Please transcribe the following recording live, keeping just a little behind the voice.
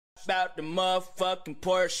About the motherfucking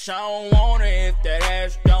Porsche, I don't want it if that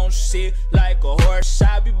ass don't sit like a horse.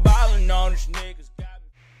 I be ballin' on these niggas.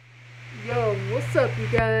 Yo, what's up, you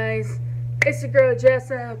guys? It's your girl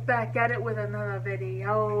Jessa back at it with another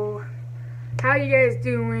video. How you guys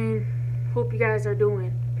doing? Hope you guys are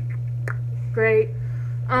doing great.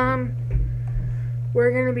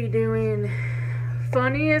 We're gonna be doing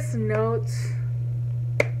funniest notes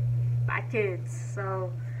by kids.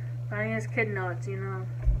 So, funniest kid notes, you know,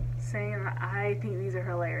 saying I think these are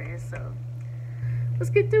hilarious. So, let's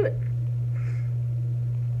get to it.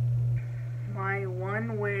 My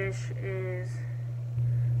one wish is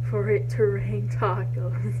for it to rain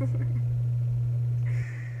tacos.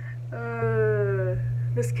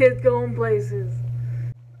 This kid's going places.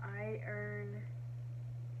 I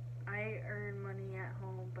earn money at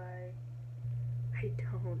home by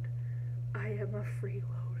I am a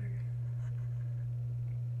freeloader.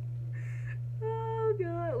 Oh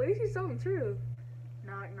god, at least he's telling the truth.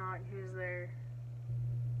 Knock knock, who's there?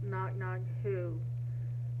 Knock knock, who?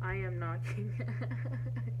 I am knocking.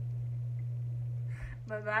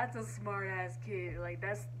 But that's a smart ass kid. Like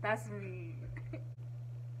that's me.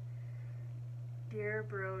 Dear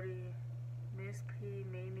Brody, Miss P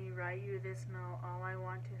made me write you this note. All I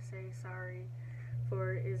want to say sorry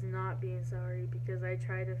for is not being sorry, because I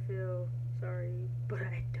try to feel sorry, but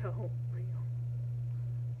I don't.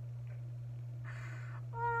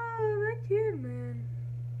 Oh, that kid, man.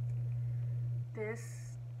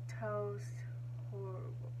 This toast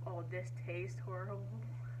horrible. Oh, this tastes horrible.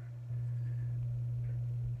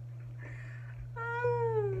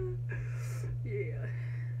 Yeah.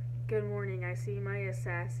 Good morning. I see my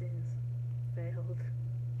assassins failed.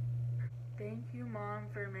 Thank you, Mom,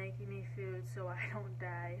 for making me food so I don't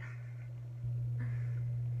die.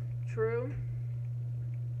 True.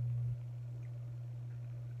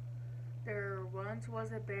 There once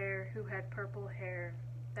was a bear who had purple hair.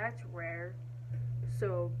 That's rare.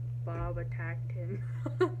 So Bob attacked him.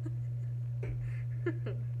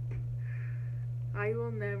 I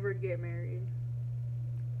will never get married.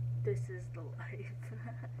 This is the life.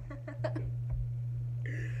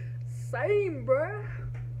 Same, bruh.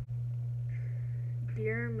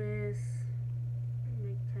 Dear Miss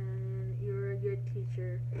McCannon, you're a good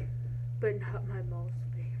teacher, but not my most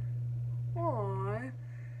favorite. Aww,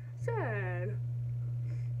 sad.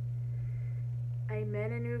 I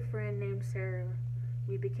met a new friend named Sarah.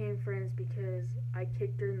 We became friends because I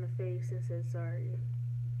kicked her in the face and said sorry.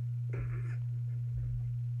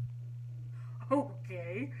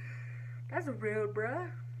 Okay, that's rude, bruh.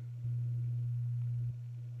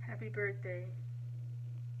 Happy birthday.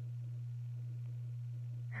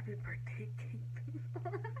 Happy birthday, Kate.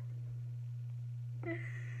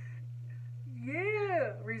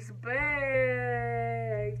 Yeah, respect.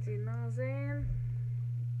 You know what I'm saying?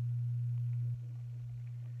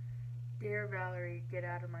 Dear Valerie, get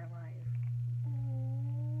out of my life.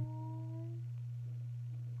 Aww,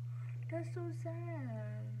 that's so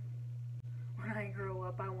sad. When I grow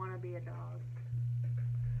up, I want to be a dog.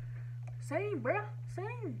 Same, bruh.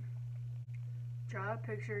 Same. Draw a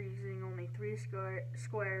picture using only 3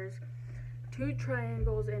 squares, 2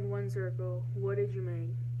 triangles, and 1 circle. What did you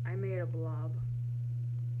make? I made a blob.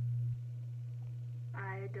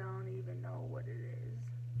 I don't even know what it is.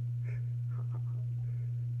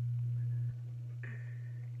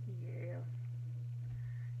 Yeah.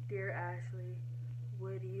 Dear Ashley,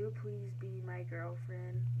 would you please be my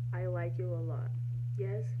girlfriend? I like you a lot.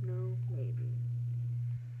 Yes, no, maybe.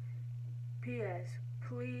 P.S.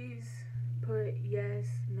 Please put yes,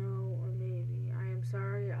 no, or maybe. I am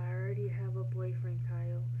sorry, I already have a boyfriend,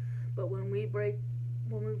 Kyle. But when we break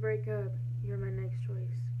up, you're my next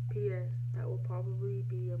choice. P.S. That will probably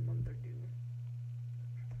be a month or 2.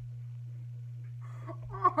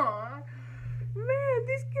 Aww, man,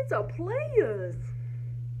 these kids are players.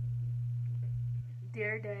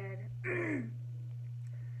 Dear Dad,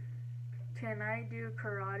 can I do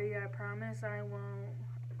karate? I promise I won't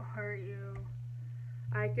hurt you.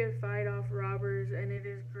 I could fight off robbers and it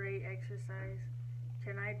is great exercise.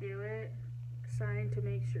 Can I do it? Sign to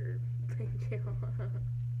make sure. Thank you.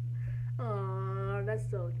 Aww, that's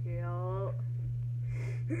so cute.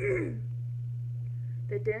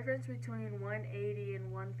 The difference between 180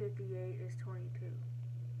 and 158 is 22.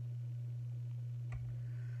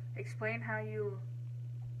 Explain how you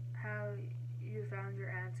found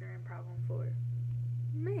your answer in problem 4.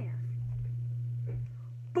 Math.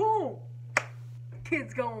 Boom!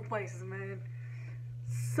 Kids going places, man.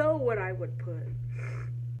 So what I would put.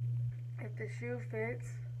 If the shoe fits,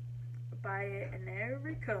 buy it in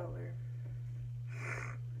every color.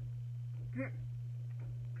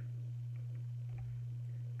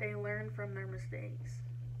 They learn from their mistakes.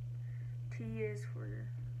 T is for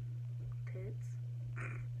tits.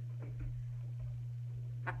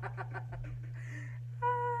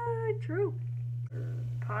 True.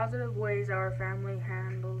 Positive ways our family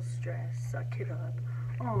handles stress. Suck it up.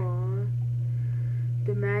 Aww.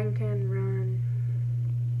 The man can run.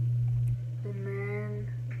 The man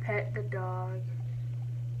pet the dog.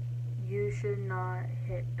 You should not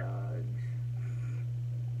hit dogs.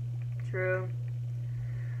 True.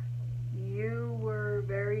 You were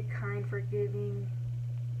very kind, forgiving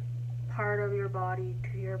part of your body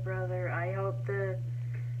to your brother. I hope the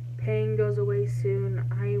pain goes away soon.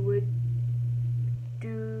 I would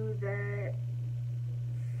do that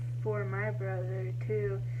for my brother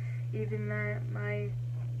too, even that my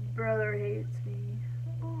brother hates me.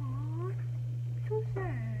 Aww, so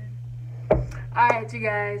sad. Alright, you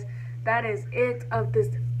guys, that is it of this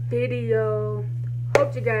video.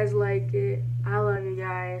 Hope you guys like it. I love you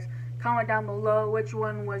guys. Comment down below which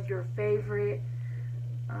one was your favorite.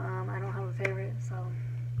 I don't have a favorite, so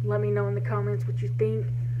let me know in the comments what you think.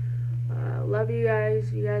 Love you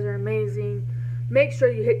guys. You guys are amazing. Make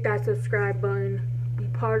sure you hit that subscribe button. Be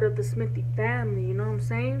part of the Smithy family, you know what I'm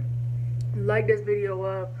saying? Like this video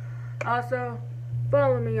up. Also,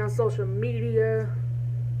 follow me on social media.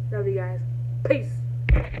 Love you guys. Peace.